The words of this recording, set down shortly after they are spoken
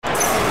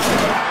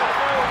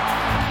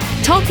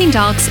Talking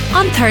Dogs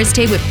on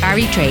Thursday with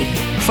Barry Drake.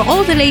 For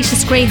all the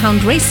latest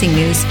greyhound racing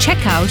news, check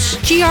out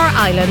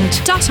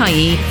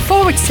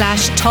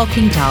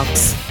grireland.ie/talking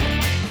dogs.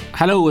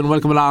 Hello and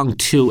welcome along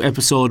to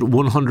episode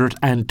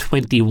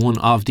 121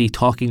 of the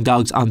Talking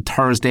Dogs on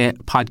Thursday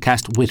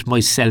podcast with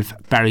myself,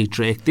 Barry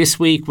Drake. This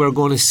week we're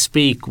going to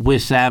speak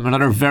with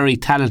another very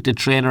talented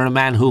trainer, a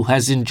man who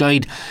has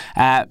enjoyed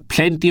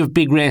plenty of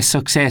big race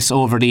success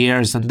over the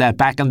years, and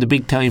back on the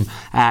big time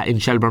in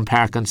Shelbourne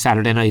Park on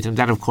Saturday night, and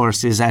that of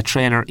course is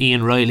trainer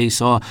Ian Riley.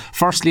 So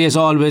firstly, as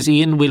always,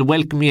 Ian, we'll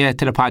welcome you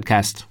to the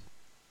podcast.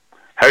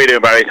 How are you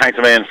doing, Barry? Thanks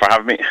a million for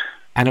having me.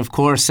 And of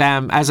course,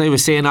 as I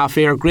was saying off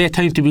air, great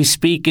time to be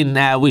speaking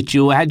with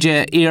you. I had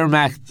you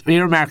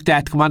earmarked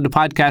that to come on the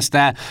podcast.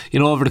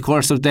 Over the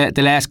course of the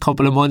last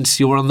couple of months,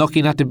 you were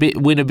unlucky not to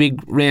win a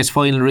big race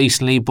final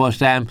recently,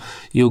 but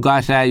you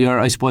got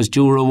your, I suppose,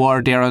 due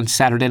reward there on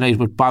Saturday night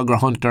with Bogra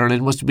Hunter, and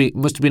it must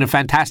have been a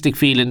fantastic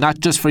feeling, not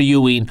just for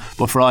you, Ian,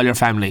 but for all your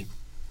family.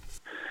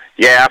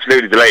 Yeah,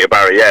 absolutely delighted,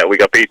 Barry. Yeah, we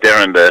got beat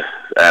there in we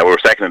were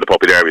second in the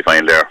Puppy Derby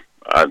final there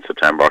in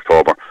September,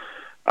 October,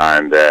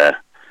 and.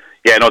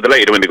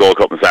 Delighted to win the Gold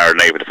Cup on Saturday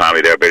night with the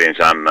family there, Billy and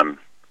Shannon, and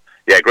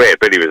great.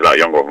 Billy was a lot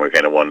younger when we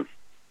kind of won,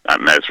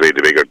 and now it's really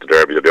bigger, the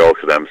Derby, the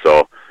Oaks of them,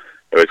 so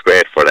it was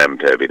great for them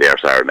to be there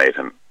Saturday night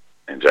and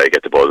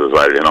get the buzz as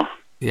well,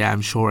 Yeah,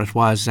 I'm sure it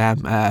was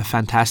a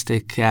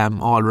fantastic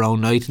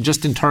all-round night. And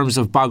just in terms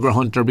of Bogra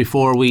Hunter,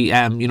 before we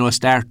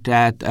start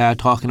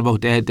talking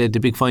about the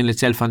big final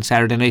itself on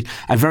Saturday night,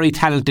 a very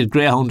talented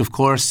greyhound, of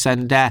course,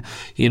 and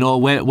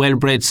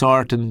well-bred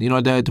sort, and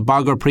the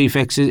Bogra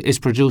prefix is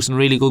producing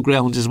really good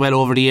greyhounds as well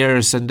over the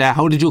years. And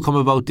how did you come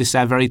about this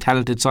very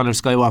talented son of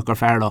Skywalker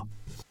Farlow?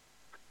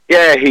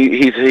 Yeah,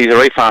 he's a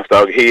right fast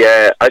dog.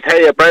 I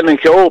tell you,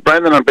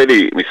 Brendan and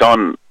Billy, my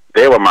son,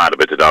 they were mad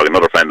about the dog.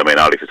 Another friend of mine,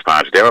 Ollie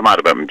Fitzpatrick, they were mad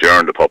about him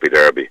during the Puppy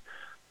Derby,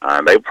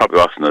 and they probably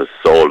wasn't as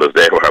sold as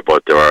they were,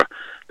 but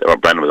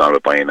Brendan was on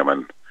about buying him,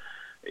 and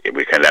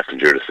we kind of left him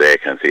due to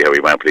stake and see how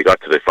he went. But he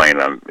got to the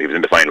final, and he was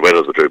in the final with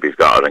us with Droopy's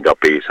got it and got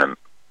beat, and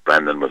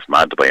Brendan was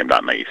mad to buy him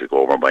that night. He said,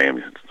 go over and buy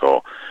him.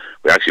 So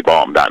we actually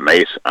bought him that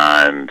night,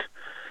 and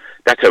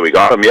that's how we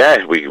got him.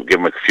 Yeah, we gave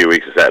him a few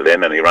weeks to settle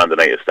in, and he ran the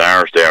Night of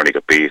Stars there, and he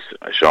got beat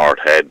a short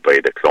head by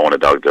the Clona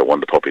dog that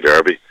won the Puppy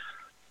Derby.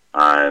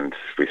 And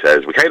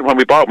when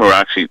we bought him,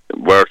 we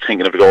were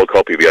thinking of the Gold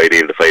Cup. He'd be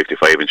ideal to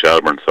 5-5 in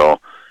Shelbourne. So,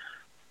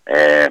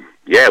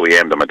 we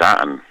aimed him at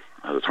that, and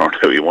as it turned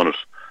out, he won it.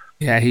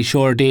 Yeah, he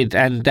sure did.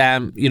 And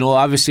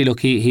obviously,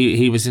 look,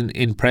 he was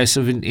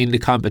impressive in the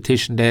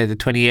competition, the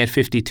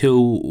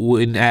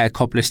 28.52 in a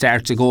couple of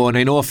starts ago. And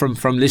I know from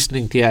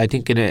listening to you, I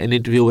think in an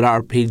interview with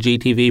RPG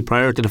TV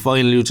prior to the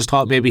final, you just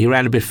thought maybe he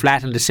ran a bit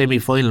flat in the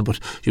semi-final,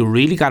 but you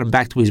really got him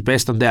back to his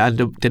best on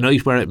the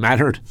night where it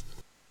mattered.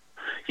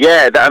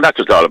 Yeah, and that's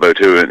what it's all about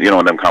too. In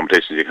them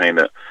competitions, you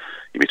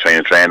be trying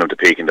to train him to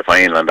peak in the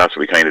final, and that's what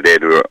we kind of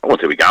did. I won't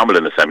say we gambled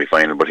in the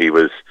semi-final, but he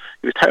was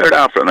tired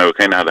after it, and I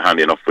kind of had a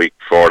handy enough week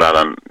before that,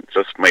 and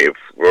we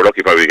were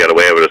lucky probably to get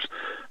away with it.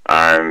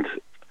 And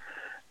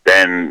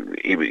then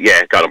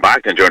got him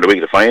back then during the week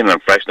of the final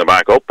and freshened him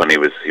back up, and he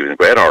was in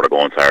great order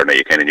going Saturday night.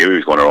 You kind of knew he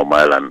was going to run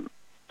well, and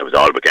it was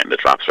all about getting the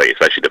traps right,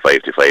 especially the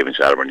 5-5 in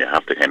Shelbourne. You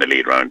have to kind of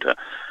lead round to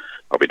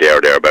probably there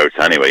or thereabouts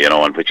anyway,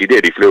 and which he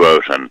did. He flew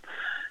out, and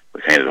we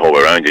kind of the whole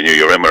way around, you knew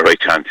you were in with a right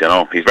chance,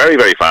 He's very,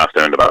 very fast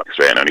down the back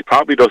straight, and he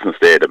probably doesn't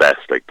stay the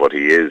best, but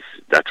he is.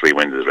 That's where he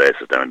wins his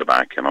races down the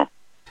back,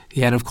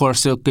 Yeah, and of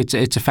course, look, it's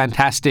a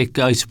fantastic,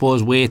 I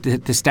suppose, way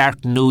to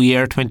start the new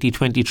year,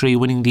 2023,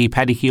 winning the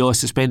Paddy Keogh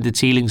Suspended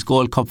Ceilings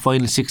Gold Cup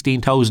final,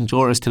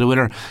 €16,000 to the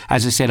winner.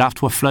 As I said, off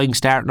to a flying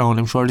start now, and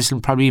I'm sure this will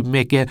probably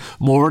make you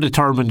more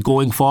determined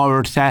going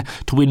forward to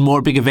win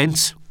more big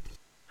events.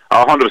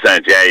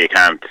 100%, yeah, you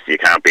can't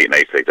beat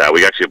nights like that.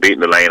 We actually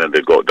beaten the line in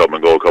the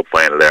Dublin Gold Cup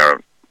final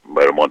there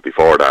about a month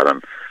before that,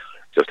 and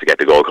just to get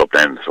the Gold Cup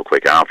then so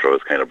quick after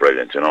was kind of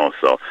brilliant, So, of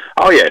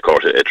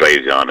course, it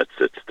drives you on.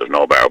 There's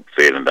no better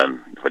feeling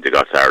than when you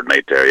got Saturday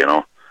night there,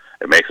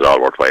 It makes it all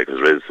worthwhile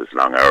because it's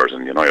long hours,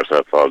 and you know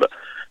yourself all the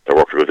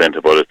work that goes into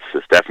it, but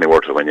it's definitely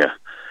worth it when you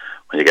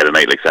get a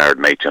night like Saturday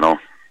night,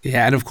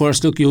 Yeah, and of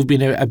course, look, you've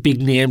been a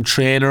big name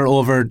trainer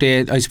over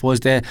the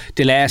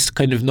last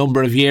kind of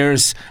number of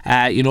years.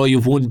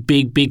 You've won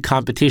big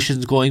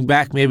competitions going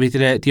back maybe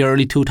to the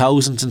early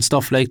 2000s and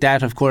stuff like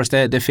that. Of course,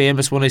 the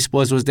famous one, I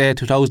suppose, was the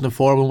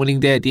 2004 when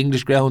winning the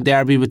English Greyhound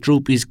Derby with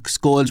Droopy's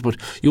Skulls. But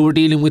you were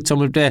dealing with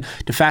some of the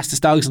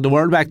fastest dogs in the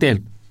world back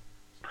then.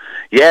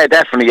 Yeah,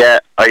 definitely. Yeah,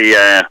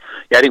 I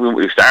think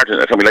we started.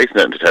 I think we licensed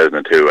it in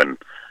 2002, and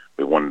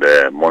we won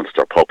the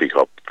Munster Puppy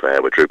Cup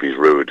with Droopy's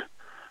Rude. I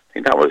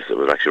think it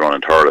was actually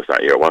running Thurles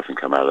that year. It wasn't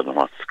Clonmel, and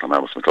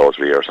Clonmel must have been close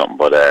to a year or something.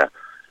 But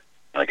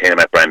I kind of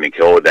met Brendan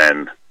Keogh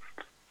then,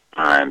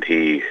 and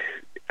he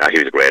was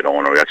a great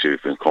owner. We actually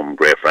become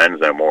great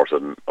friends now, more so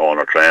than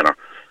owner trainer.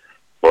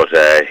 But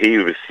he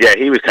was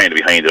kind of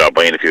behind it,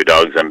 buying a few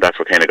dogs, and that's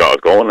what kind of got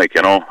us going,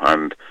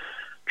 And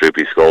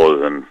Droopy's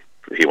Skulls, and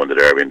he won the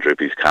Derby, and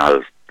Droopy's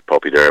Cal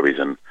Puppy Derbies,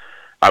 and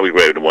I was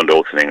great with the one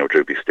Oaks and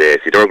Droopy's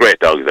Stacey. They were great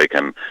dogs.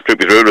 And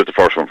Droopy's Rude was the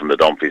first one from the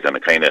Dumfries, and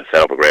it kind of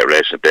set up a great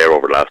relationship there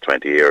over the last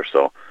 20 years.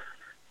 So,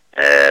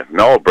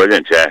 no,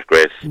 brilliant, yeah,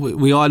 great.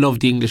 We all love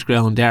the English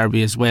Greyhound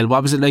Derby as well.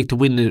 What was it like to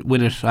win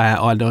it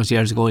all those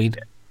years ago, Ian?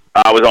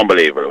 It was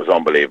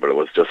unbelievable. It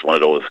was just one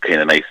of those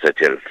kind of nights that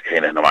you'll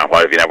kind of, no matter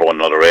what, if you never won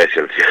another race,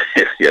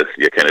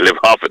 you kind of live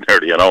off it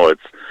there, you know.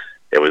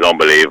 It was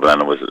unbelievable,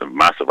 and it was a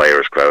massive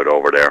Irish crowd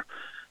over there.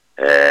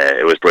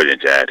 It was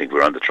brilliant, yeah. I think we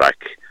were on the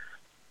track.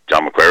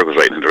 John McQuarrie was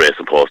riding in the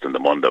racing post in the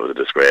Mund. That was a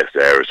disgrace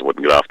there. So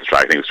wouldn't get off the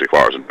track. I think it was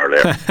 3/4 an hour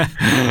there.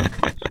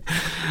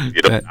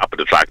 You just up at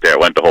the track there,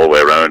 went the whole way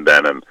around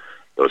then, and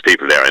there was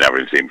people there I never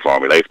even seen before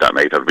in my life that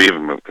night.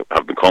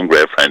 Have become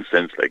great friends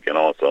since, like, you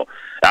know. So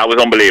that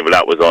was unbelievable.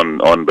 That was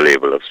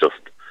unbelievable. It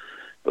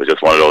was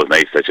just one of those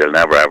nights that you'll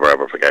never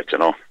ever forget, you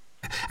know.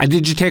 And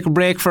did you take a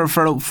break for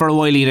a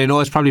while, Ian? I know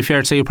it's probably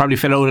fair to say you probably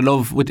fell out of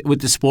love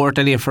with the sport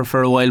anyway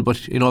for a while,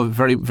 but you know,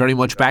 very very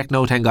much back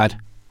now, thank God.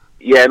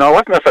 Yeah, no, I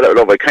wasn't a fell out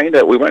of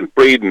love. We went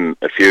breeding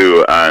a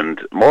few,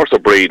 and more so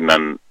breeding,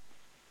 and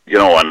you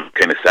know, and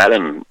kind of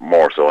selling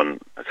more so,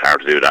 and it's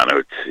hard to do that now.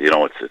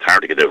 It's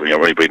hard to get it when you're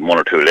only breeding one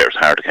or two there. It's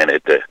hard to kind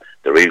of hit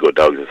the real good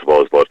dogs, I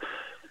suppose. But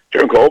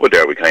during COVID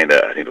there, I think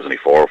there was only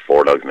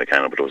four dogs in the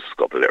kennel, but there was a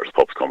couple of there was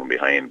pups coming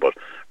behind. But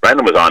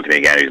Brendan was on to me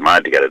again. He was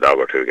mad to get a dog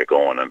or two to get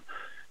going, and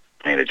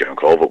kind of during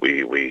COVID,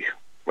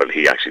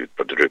 he actually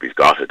put the droop. He's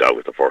got a dog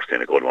with the first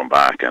kind of good one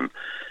back, and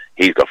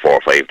he's got 4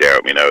 or 5 there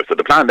with me now. So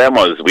the plan then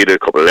was we did a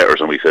couple of litters,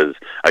 and we says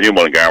I knew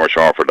Mullingar was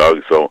short for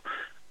dogs, so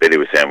Billy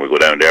was saying we go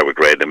down there, we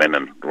grade them in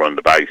and run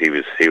the bags. He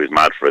was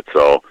mad for it,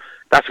 so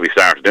that's what we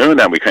started doing.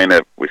 Then we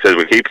said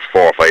we keep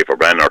 4 or 5 for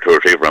Brendan or 2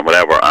 or 3 for him,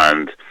 whatever,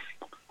 and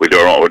we do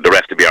our own, the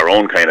rest to be our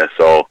own kind of.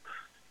 So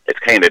it's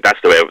kind of,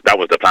 that's the way, that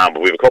was the plan.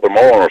 But we have a couple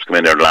more owners come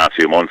in there in the last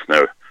few months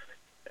now.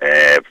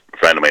 A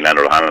friend of mine,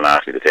 Leonard O'Hanlon,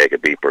 asked me to take a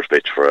beeper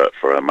stitch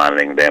for a man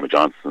named Emma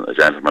Johnson, a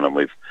gentleman,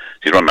 and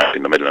she's running out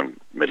in the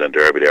Midland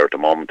Derby there at the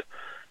moment.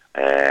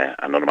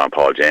 Another man,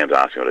 Paul James,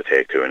 asked me to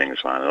take 2, an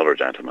Englishman, another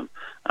gentleman,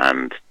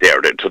 and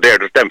there's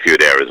them few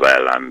there as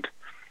well, and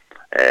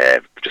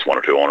just 1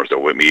 or 2 owners that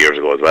were with me years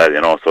ago as well,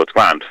 you know, so it's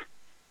grand.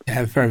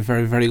 Yeah, very,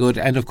 very, very good.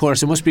 And of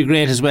course, it must be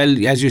great as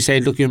well, as you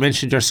said. Look, you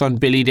mentioned your son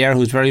Billy there,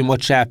 who's very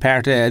much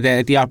part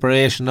of the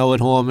operation now at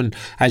home. And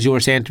as you were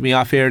saying to me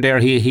off here there,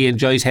 he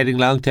enjoys heading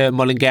along to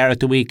Mullingar at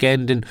the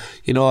weekend, and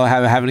you know,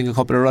 having a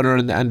couple of runner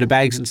and the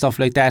bags and stuff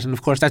like that. And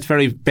of course, that's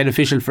very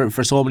beneficial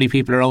for so many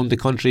people around the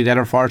country that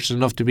are fortunate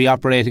enough to be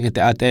operating at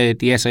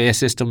the SIS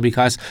system,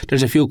 because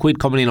there's a few quid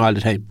coming in all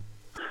the time.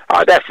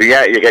 Oh, definitely,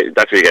 yeah.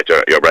 That's where you get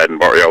your bread and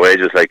butter, your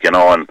wages, like, you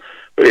know. And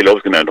but he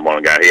loves going down to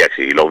Mullingar.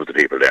 He loves the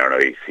people there now.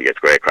 He gets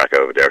great crack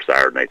out of there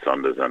Saturday night,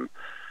 Sundays, and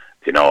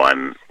you know,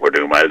 and we're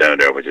doing well down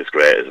there, which is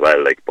great as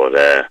well. Like, but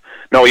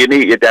no, you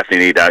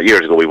definitely need that.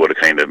 Years ago, we would have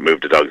kind of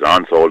moved the dogs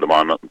on, sold them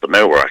on, but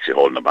now we're actually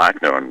holding them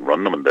back now and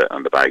running them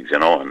on the bags, you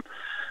know. And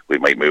we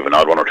might move an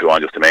odd 1 or 2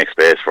 on just to make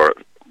space for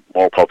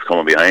more pups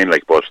coming behind.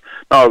 Like, but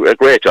no, a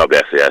great job,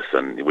 the SCS,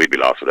 and we'd be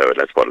lost without it.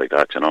 Let's put it like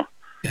that, you know.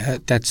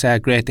 That's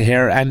great to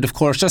hear. And of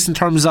course, just in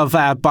terms of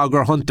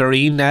Bogger Hunter,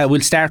 Ian,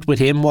 we'll start with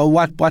him. Well,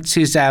 what's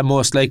his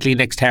most likely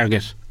next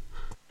target?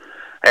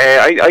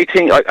 I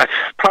think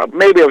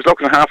maybe I was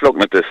looking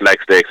at the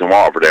select stakes in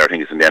Waterford there. I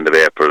think it's in the end of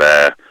April.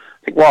 I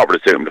think Waterford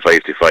is suiting the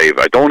 565.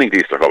 I don't think the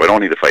Easter Cup. I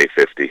don't need the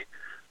 550.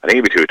 I think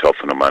it'd be too tough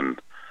for them.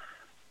 And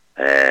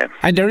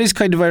there is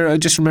kind of I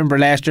just remember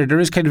last year there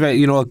is kind of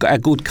a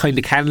good kind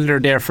of calendar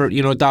there for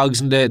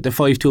dogs in the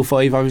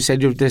 525. Obviously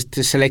you have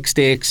the select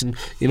stakes, and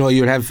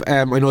you'll have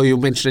I know you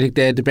mentioned I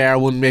think the Bear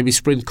one, maybe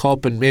Sprint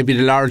Cup, and maybe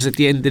the Lords at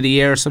the end of the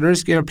year. So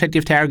there's plenty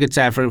of targets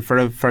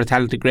for a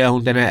talented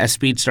greyhound and a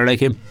speedster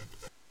like him.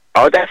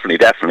 Oh,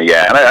 definitely,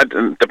 yeah.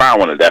 And the Bear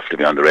one will definitely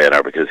be on the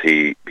radar because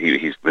he's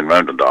been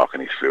round on Dock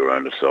and he's flew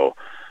around it. So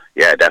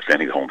yeah, definitely I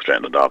think the home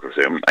straight on Dock.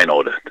 I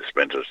know the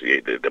sprinters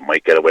they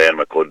might get away, and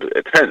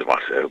it depends on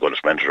what good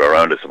sprinters are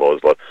around, I suppose.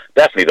 But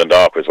definitely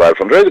Dundalk as well.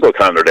 There is a good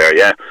calendar there,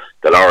 yeah.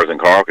 The Lords and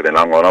Cork and then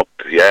long run up,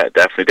 yeah,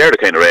 definitely. They're the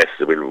kind of races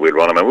that we'll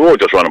run them, and we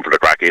won't just run them for the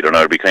crack either.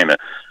 Now it'll be kind of,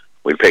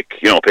 we'll pick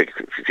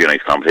a few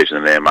nice competitions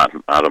and name at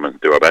them and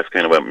do our best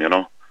kind of with them, you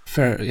know.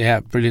 Fair,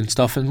 yeah, brilliant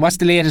stuff. And what's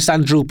the latest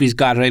on Droop he's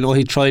got? I know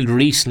he trialled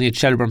recently at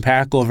Shelbourne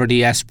Park over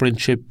the sprint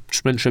trip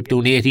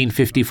doing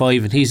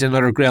 18:55, and he's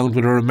another ground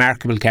with a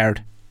remarkable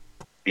card.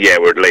 Yeah,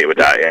 we're delighted with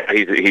that. Yeah,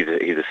 he's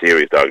a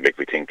serious dog. Like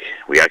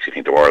we actually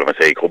think the world of him. I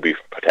say he could be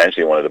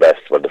potentially one of the best,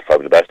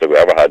 probably the best dog we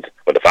ever had,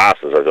 but the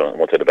fastest. I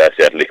won't say the best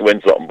yet. He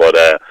wins something,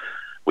 but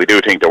we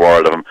do think the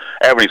world of him.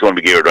 Everybody's going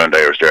to be geared around the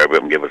Irish Derby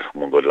and give it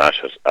one good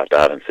lash at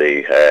that and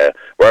see.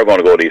 We're going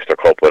to go to Easter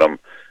Cup with him.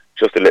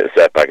 Just a little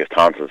setback is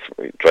tonsils.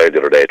 We tried the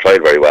other day.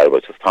 Tried very well,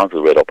 but just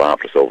tonsils right up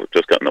after. So we're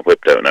just getting it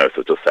whipped out now.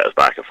 So it just set us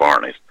back a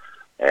fortnight.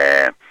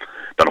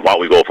 Don't know what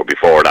we go for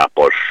before that,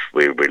 but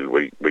we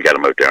get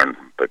him out there in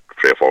about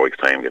 3 or 4 weeks'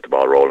 time, get the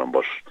ball rolling.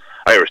 But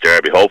Irish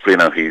Derby, hopefully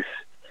now he's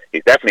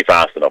definitely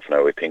fast enough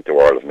now. We think the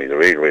world of him. He's a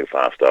really, really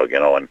fast dog,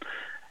 and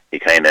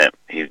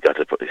he's got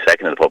the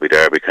second in the Puppy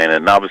Derby,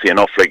 and obviously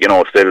enough,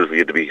 still for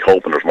you to be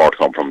hoping there's more to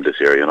come from him this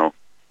year,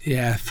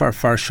 Yeah,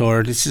 for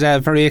sure. This is a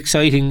very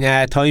exciting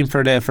time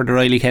for the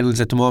Riley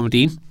Kennels at the moment,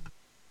 Ian.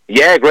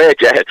 Yeah, great.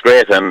 Yeah, it's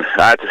great, and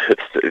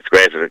it's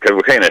great because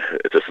we're kind of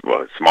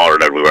smaller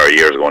than we were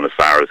years ago. And as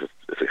far as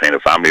it's a kind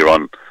of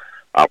family-run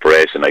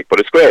operation, like, but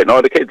it's great.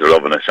 No, the kids are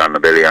loving it. Shannon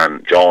and Billy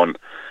and Joan.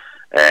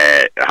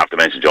 I have to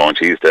mention Joan.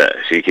 She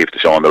keeps the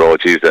show on the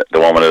road. She's the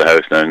woman of the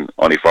house now.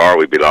 Only 4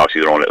 we'd be lost.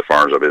 She's her own little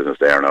furniture business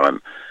there now, and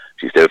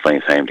she still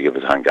finds time to give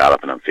us a hand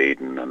galloping and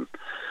feeding and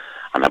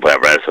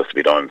whatever else has to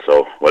be done.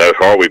 So without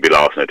her, we'd be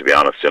lost now, to be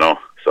honest.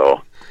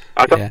 So.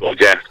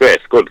 It's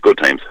great. Good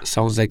times.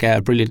 Sounds like a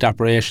brilliant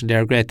operation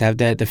there. Great to have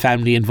the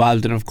family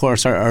involved, and of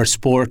course our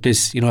sport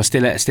is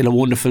still a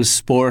wonderful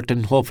sport,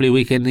 and hopefully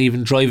we can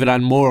even drive it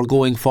on more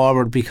going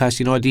forward, because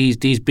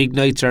these big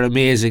nights are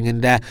amazing,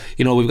 and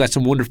we've got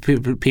some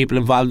wonderful people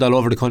involved all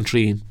over the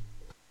country.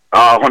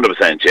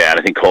 100%, yeah. And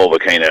I think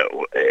COVID kind of,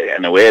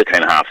 in a way,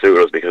 kind of half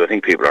suited us, because I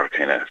think people are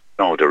kind of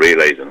they're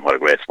realising what a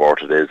great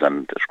sport it is,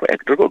 and there's great.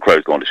 There are good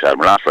crowds going to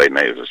Shelburne. Last Friday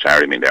night it was a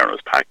charity meeting there and it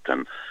was packed,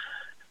 and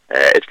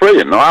it's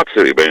brilliant. No,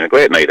 absolutely brilliant. A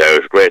great night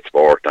out, great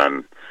sport,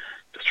 and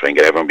just try and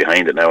get everyone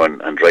behind it now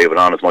and drive it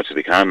on as much as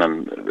we can.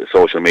 And the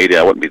social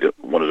media, I wouldn't be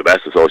one of the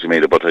best of social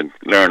media, but I'm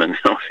learning,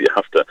 you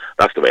have to,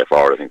 that's the way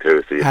forward, I think,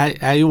 too.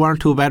 So you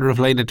weren't too bad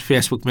replying to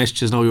Facebook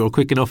messages, no, you were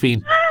quick enough,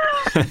 Ian.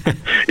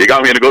 You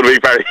got me in a good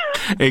week, Barry.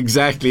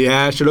 Exactly,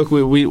 yeah. Sure, look,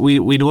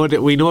 we know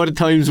the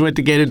times when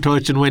to get in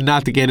touch and when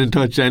not to get in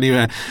touch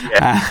anyway,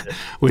 yeah.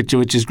 which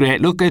is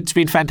great. Look, it's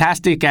been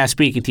fantastic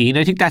speaking to you, and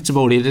I think that's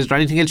about it. Is there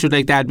anything else you'd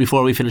like to add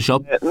before we finish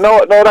up?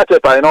 No, that's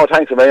it, Barry. No,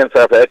 thanks a million,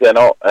 fair play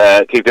to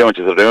you. Keep doing what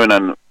you're doing,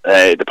 and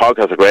the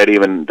podcasts are great,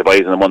 even the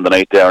boys on the Monday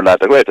night there and that,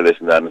 they're great to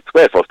listen to, and it's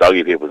great for us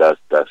doggy people that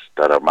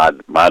are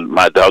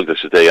mad dogs, I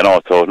should say,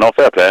 so no,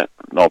 fair play,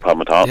 no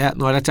problem at all. Yeah,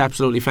 no, that's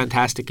absolutely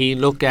fantastic, Ian.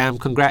 Look,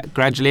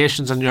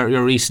 congratulations on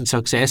your recent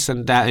success,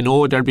 and I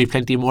know there'll be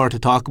plenty more to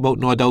talk about,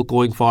 no doubt,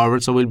 going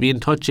forward, so we'll be in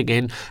touch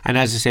again, and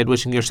as I said,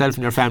 wishing yourself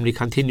and your family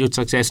continued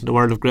success in the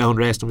world of greyhound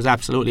racing. It was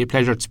absolutely a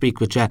pleasure to speak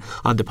with you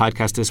on the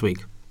podcast this week.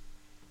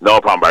 No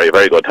problem, Barry.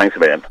 Very good. Thanks a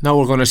million. Now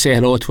we're going to say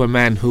hello to a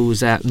man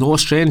who's no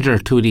stranger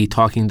to the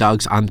Talking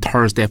Dogs on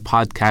Thursday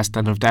podcast,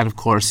 and that, of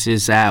course,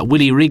 is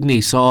Willie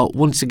Rigney. So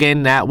once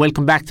again,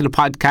 welcome back to the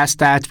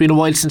podcast. It's been a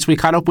while since we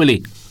caught up,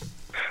 Willie.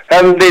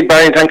 Indeed,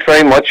 Barry. Thanks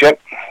very much.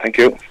 Yep. Thank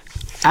you.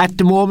 At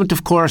the moment,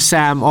 of course,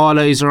 all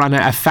eyes are on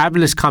a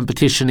fabulous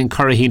competition in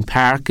Curraheen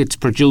Park. It's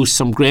produced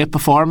some great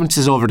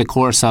performances over the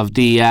course of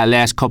the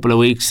last couple of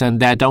weeks, and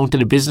down to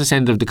the business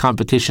end of the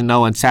competition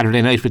now on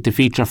Saturday night with the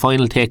feature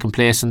final taking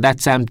place, and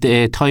that's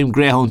the Time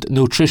Greyhound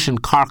Nutrition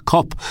Cork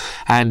Cup.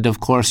 And of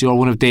course, you're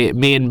one of the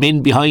main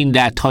men behind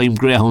that Time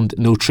Greyhound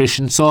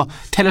Nutrition. So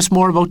tell us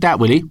more about that,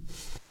 Willie.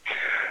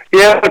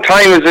 Yeah,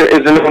 Time is a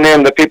new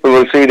name that people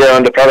will see there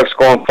on the products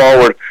going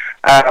forward.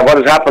 What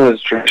has happened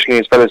is traditionally,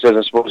 as well as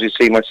I suppose you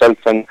see myself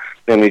and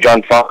namely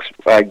John Fox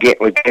with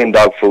Game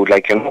Dog Food,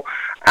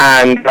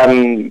 and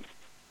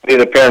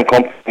the parent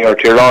company, or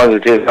Tirlawn as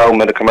it is now,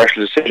 made a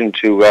commercial decision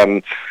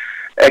to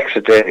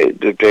exit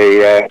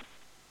the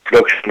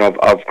production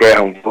of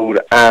greyhound food,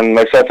 and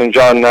myself and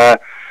John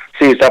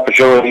seized the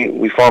opportunity.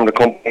 We formed a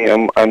company,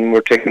 and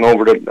we're taking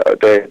over all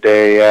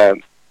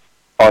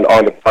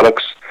the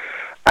products.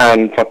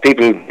 And what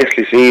people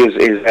basically see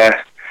is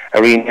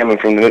a renaming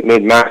from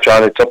mid-March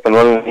on. It's up and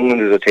running in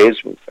England as it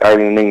is.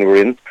 Ireland and England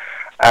we're in.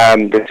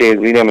 They say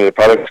renaming the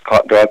products.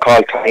 They're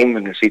called Time,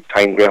 and you see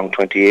Time Greyhound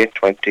 28,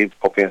 20,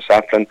 Puppy and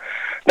Saffron.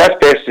 That's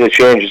basically a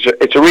change.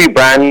 It's a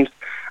rebrand,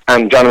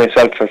 and John and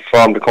myself have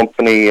formed a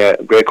company,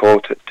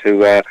 Greyco,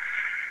 to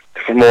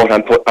promote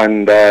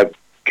and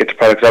get the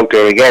products out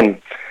there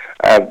again.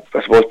 I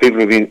suppose people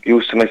have been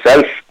used to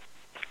myself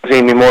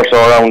seeing me more so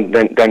around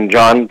than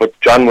John, but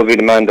John will be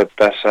the man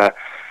that's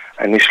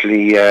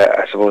initially,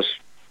 I suppose,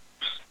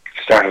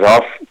 started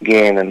off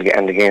again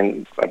and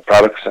again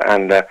products,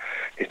 and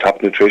he's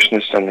top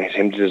nutritionist, and it's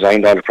him who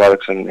designed all the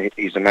products, and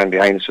he's the man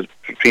behind it. So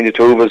between the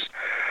two of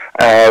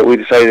us, we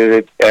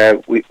decided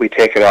that we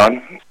take it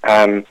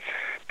on,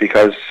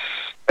 because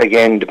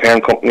again the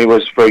parent company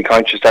was very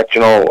conscious that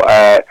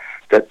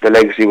that the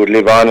legacy would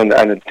live on,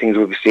 and things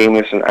would be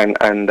seamless,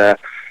 and the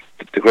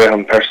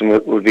greyhound person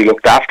would be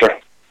looked after.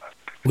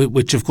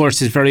 Which of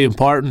course is very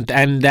important,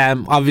 and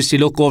obviously,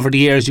 look, over the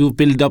years you've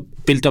built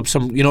up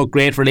some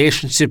great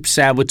relationships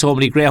with so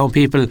many greyhound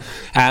people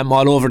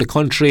all over the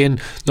country, and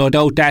no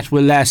doubt that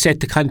will set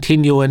to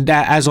continue. And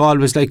as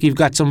always, you've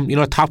got some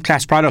top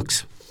class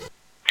products.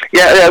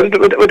 Yeah, with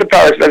the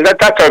products,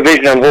 that's our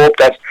vision and hope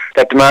that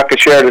the market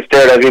share that's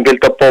there has been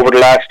built up over the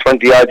last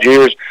 20 odd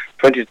years,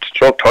 20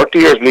 to 30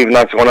 years, believe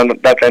not, going on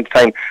that length of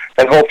time.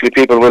 Then hopefully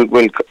people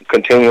will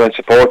continue and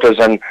support us,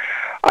 and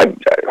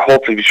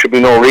hopefully there should be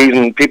no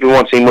reason. People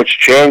won't see much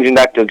change in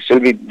that. They'll still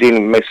be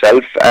dealing with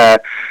myself.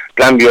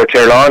 Glanbia or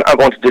Tirlawn are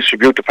going to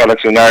distribute the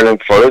products in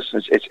Ireland for us.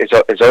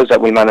 It's us that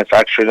we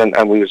manufacture it,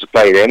 and we will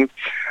supply them.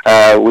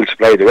 We'll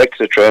supply direct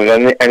to the trade,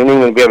 and in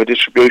England we have a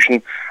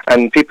distribution,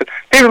 and people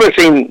will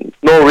see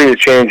no real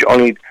change,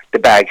 only the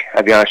bag,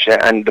 I'll be honest,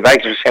 and the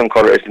bags are the same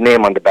colour as the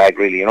name on the bag,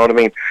 really, you know what I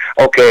mean?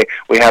 Okay,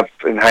 we have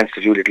enhanced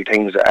a few little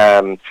things,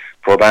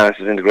 Pro Balance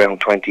is in the ground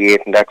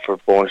 28, and that for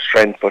bone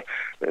strength, but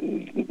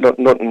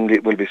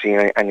nothing will be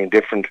seen any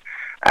different.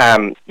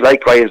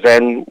 Likewise,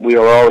 then we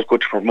are always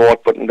good to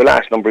promote, but in the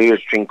last number of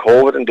years between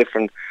COVID and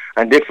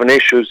different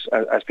issues,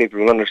 as people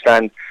will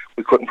understand,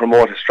 we couldn't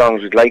promote as strong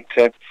as we'd like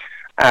to.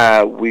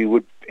 We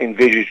would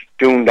envisage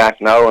doing that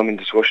now. I'm in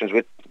discussions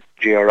with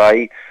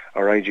GRI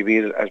or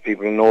IGB, as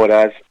people know it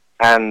as,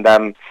 and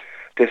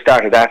the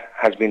start of that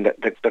has been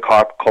the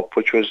Cork Cup,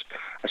 which was,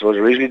 I suppose,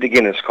 originally the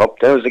Guinness Cup,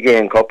 then it was the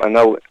Gain Cup, and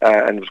now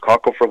and it was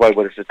Cork Cup for a while,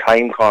 but it's the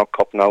Time Cork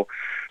Cup now.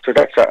 So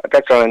that's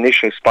our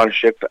initial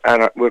sponsorship,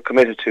 and we're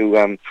committed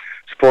to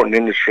supporting the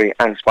industry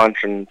and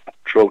sponsoring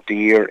throughout the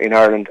year in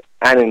Ireland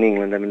and in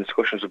England. I'm in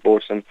discussions with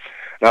both of them.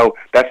 Now,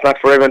 that's not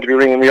for everyone to be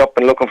ringing me up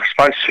and looking for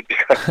sponsorship,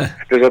 because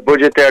there's a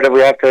budget there that we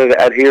have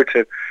to adhere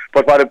to.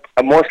 But what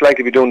I'm most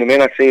likely to be doing, the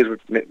main I say, is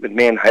with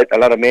a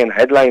lot of main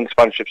headline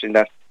sponsorships in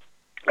that.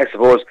 I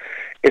suppose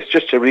it's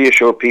just to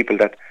reassure people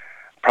that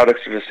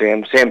products are the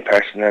same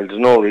personnel, there's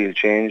no real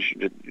change.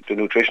 The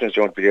nutritionist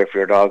won't be there for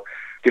your dog,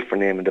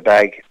 different name in the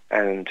bag,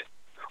 and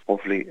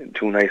hopefully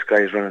two nice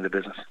guys running the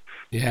business.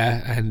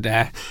 Yeah, and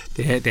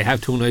they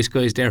have two nice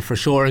guys there for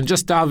sure. And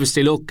just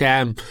obviously, look,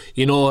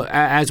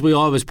 as we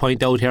always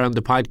point out here on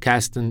the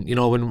podcast, and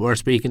when we're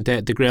speaking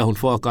to the greyhound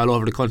folk all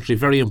over the country,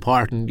 very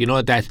important,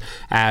 that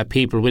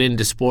people within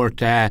the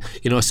sport,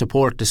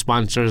 support the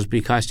sponsors,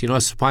 because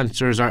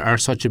sponsors are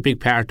such a big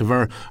part of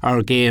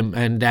our game,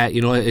 and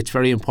it's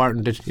very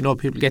important that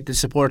people get the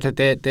support that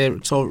they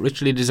so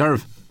richly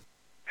deserve.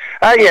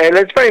 Yeah,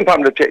 it's very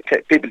important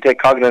that people take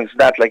cognizance of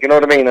that, you know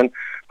what I mean. And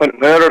when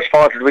others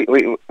faltered,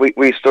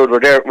 we stood. We're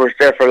there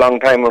for a long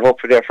time. We're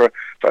hopefully there for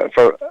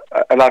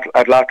a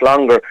lot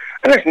longer.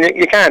 And listen,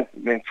 you can't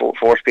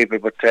force people,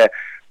 but the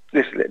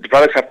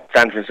products have to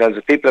stand for themselves.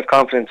 If people have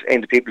confidence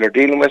in the people they're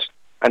dealing with,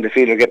 and they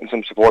feel they're getting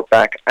some support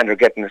back, and they're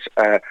getting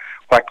a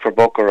whack for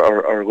buck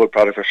or a good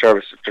product or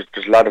service, there's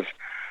a lot of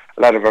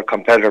our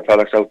competitor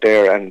products out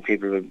there, and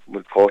people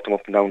will quote them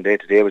up and down day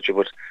to day with you.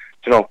 But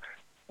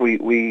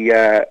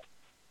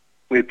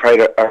we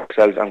pride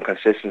ourselves on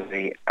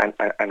consistency and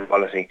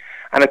quality,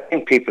 and I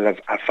think people have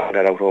found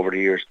that out over the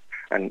years,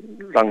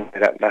 and long may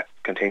that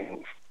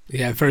continue.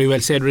 Yeah, very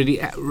well said,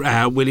 really,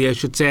 Willie, I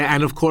should say.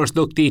 And of course,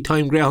 look, the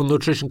Time Greyhound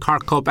Nutrition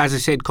Cork Cup, as I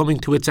said, coming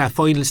to its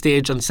final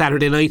stage on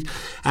Saturday night.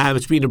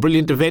 It's been a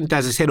brilliant event,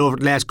 as I said, over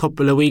the last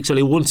couple of weeks.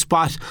 Only one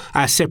spot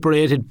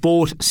separated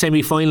both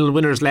semi-final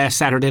winners last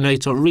Saturday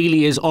night, so it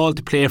really is all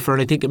to play for,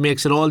 and I think it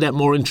makes it all that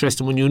more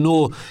interesting when you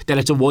know that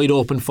it's a wide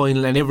open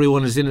final and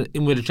everyone is in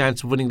with a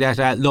chance of winning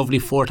that lovely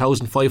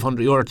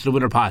 €4,500 to the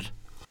winner pot.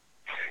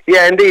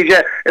 Yeah, indeed,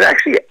 yeah. And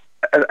actually,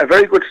 a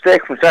very good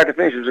stake from start to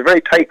finish. It was a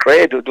very tight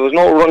grade. There was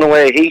no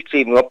runaway heats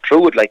even up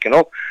through it,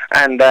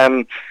 and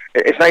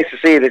it's nice to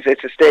see it.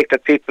 It's a stake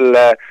that people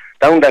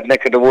down that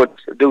neck of the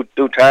woods do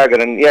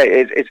target, and yeah,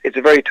 it's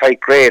a very tight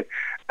grade.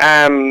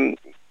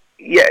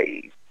 Yeah,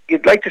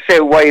 you'd like to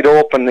say wide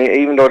open,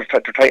 even though they're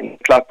tight the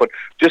clock, but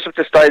just with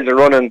the styles of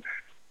running,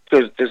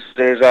 there's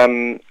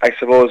I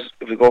suppose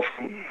if you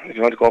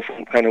want to go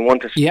from kind of 1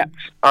 to 6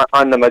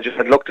 on them, I just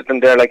had looked at them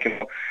there,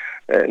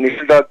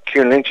 Neil's dog,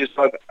 Kieran Lynch's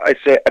dog, I'd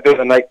say a bit of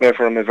a nightmare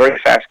for him. A very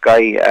fast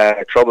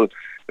guy, Trouble,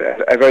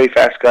 a very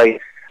fast guy.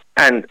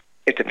 And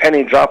if the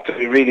penny dropped,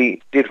 he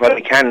really did what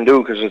he can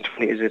do, because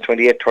he's a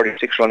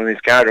 28-36 run in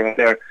his card right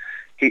there.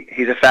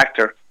 He's a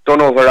factor. Don't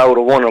know if we're out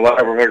of one or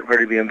whatever, where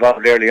he'd be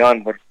involved early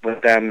on, but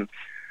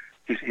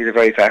he's a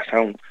very fast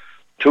hound.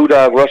 Two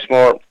dog,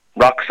 Russmore,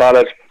 rock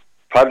solid.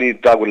 Probably the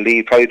dog would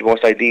lead, probably the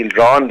most ideal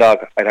drawn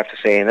dog, I'd have to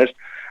say, in it.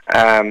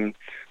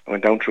 I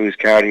went down through his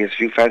card. He has a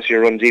few fancier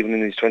runs even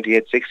in his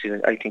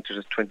 28-60. I think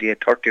there's a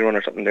 28-30 run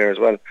or something there as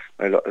well.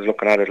 I was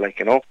looking at it,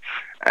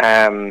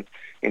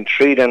 In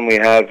 3 then we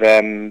have,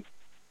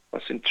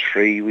 what's in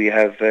 3? We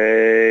have,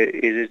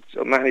 is it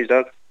O'Mahony's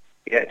dog?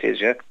 Yeah, it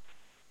is, yeah.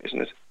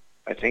 Isn't it?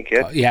 I think,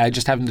 yeah. Yeah, I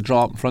just having the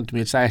draw up in front of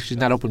me. It's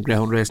actually not up in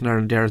Greyhound Racing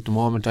Ireland there at the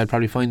moment. I'd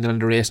probably find it on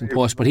the racing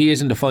post, but he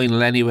is in the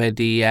final anyway,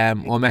 the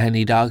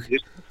O'Mahony dog.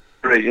 He's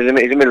a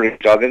middle-range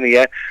dog, isn't he?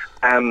 Yeah.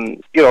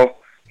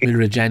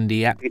 Milridge Andy,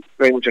 yeah. He's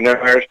very much an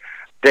heart.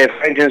 Dave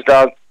Fenton's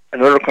dog,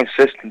 another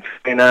consistent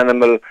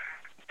animal.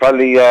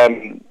 Probably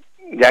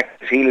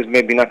Jack's heel is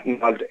maybe not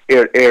involved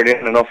early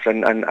enough,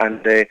 and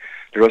the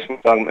Russell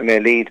dog may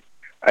lead.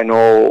 I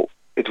know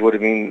it would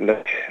have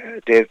been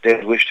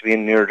Dave wished to be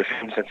in near the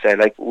fence and say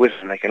with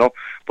him,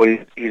 but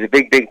he's a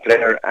big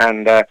player,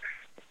 and if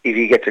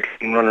he gets a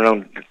clean run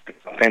around, the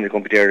pen is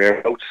going to be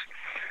thereabouts.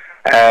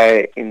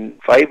 In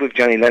 5 with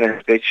Johnny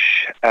Lennon's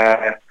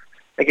bitch.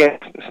 Again,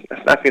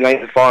 it's not been like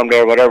the form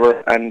there,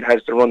 whatever, and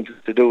has the run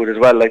to do it as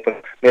well.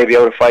 But maybe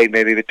out of 5,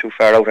 maybe a bit too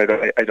far out. I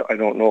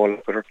don't know.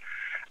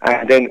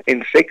 And then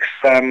in 6,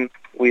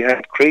 we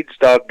had Creed's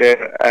dog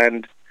there,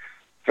 and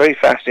very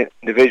fast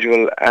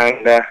individual,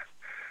 and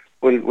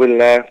we'll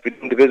be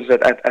doing the business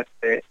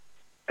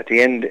at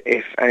the end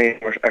if any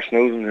are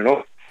snoozing,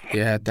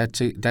 Yeah,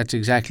 that's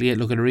exactly it.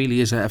 Look, it really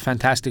is a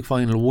fantastic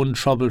final. 1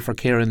 trouble for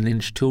Kieran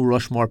Lynch, 2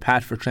 Rushmore,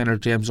 Pat for trainer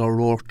James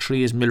O'Rourke,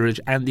 3 is Milleridge,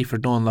 Andy for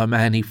Donald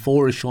Mahoney,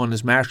 4 is Sean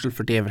is Marshall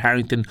for David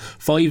Harrington,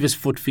 5 is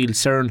Footfield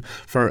Cern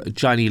for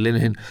Johnny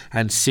Linehan,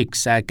 and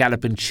 6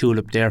 Galloping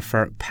Tulip there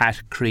for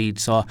Pat Creed.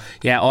 So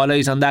yeah, all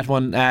eyes on that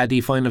one.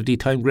 The final of the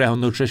Time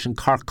Greyhound Nutrition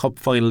Cork Cup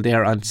final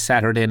there on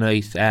Saturday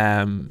night.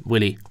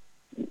 Willie.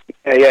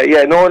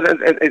 Yeah. No,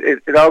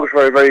 it augurs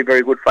for a very,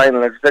 very good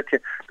final. As I said to you,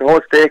 the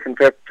whole stake, and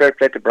fair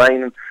play to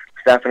Brian and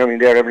staff and everything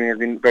there. Everything has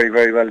been very,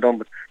 very well done.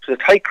 But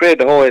it's a tight grade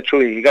the whole way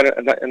through. You got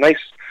a nice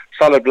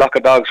solid block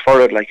of dogs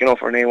for it,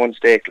 for an A1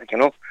 stake,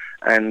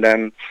 And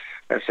as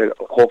I said,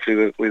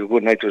 hopefully we have a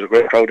good night. There was a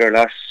great crowd there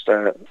last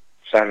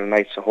Saturday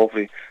night, so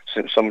hopefully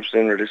some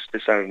sooner this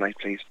Saturday night,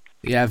 please.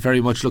 Yeah, very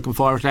much looking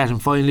forward to that.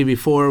 And finally,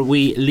 before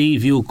we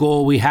leave you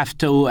go, we have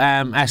to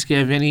ask you,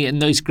 have any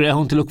nice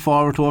greyhound to look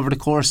forward to over the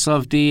course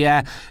of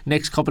the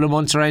next couple of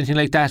months or anything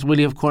like that?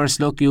 Willie, of course,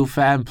 look, you've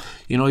done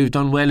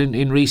well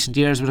in recent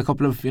years with a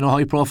couple of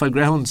high profile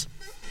greyhounds.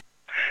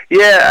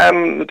 Yeah,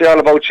 they're all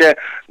about you.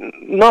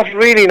 Not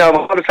really now.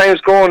 All the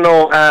time's going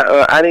now.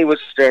 Annie was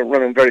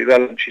running very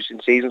well. She's in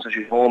season, so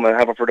she's home. I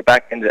have her for the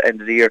back end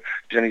of the year.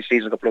 She's only in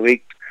season a couple of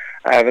weeks.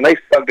 I have a nice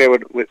dog there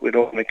with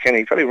Owen McKenny.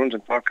 He probably runs in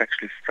Park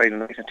actually Friday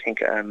night, I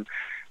think. A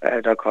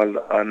dog called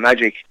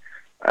Magic.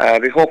 I'll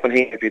be hoping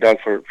he'll be a dog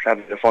for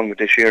having the fun with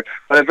this year.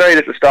 But a very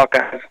little stock.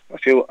 I have a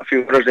few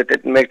others that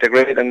didn't make the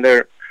grade, and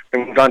they're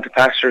moved on to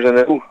pastures and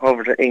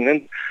over to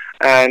England.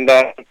 And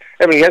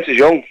everything else is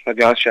young, I'll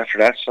be honest after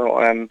that. So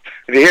if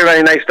you hear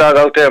any nice dog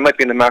out there, I might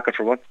be in the market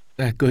for one.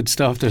 Good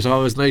stuff. There's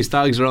always nice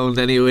dogs around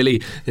anyway,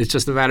 Willie. It's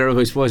just a matter of,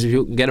 I suppose, if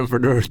you can get them for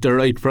the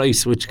right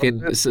price, which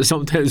can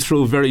sometimes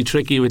prove very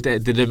tricky with the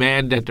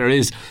demand that there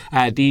is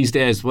these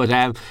days. But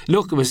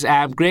look, it was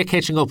great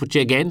catching up with you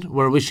again.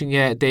 We're wishing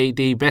you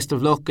the best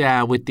of luck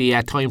with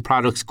the Time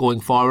products going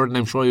forward, and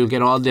I'm sure you'll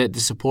get all the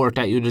support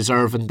that you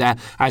deserve. And as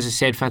I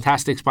said,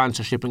 fantastic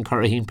sponsorship in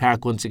Curraheen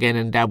Park once again,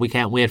 and we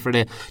can't wait for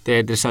the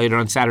decider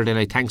on Saturday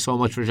night. Thanks so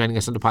much for joining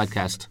us on the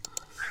podcast.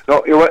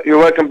 No, you're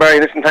welcome, Barry.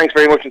 Listen, thanks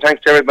very much, and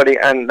thanks to everybody,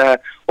 and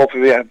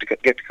hopefully we have to get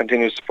the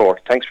continued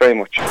support. Thanks very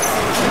much.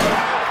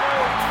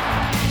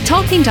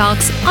 Talking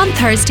Dogs on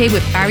Thursday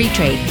with Barry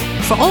Drake.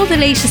 For all the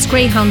latest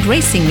greyhound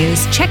racing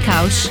news, check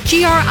out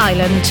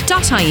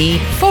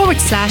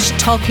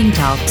grireland.ie/talking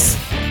dogs.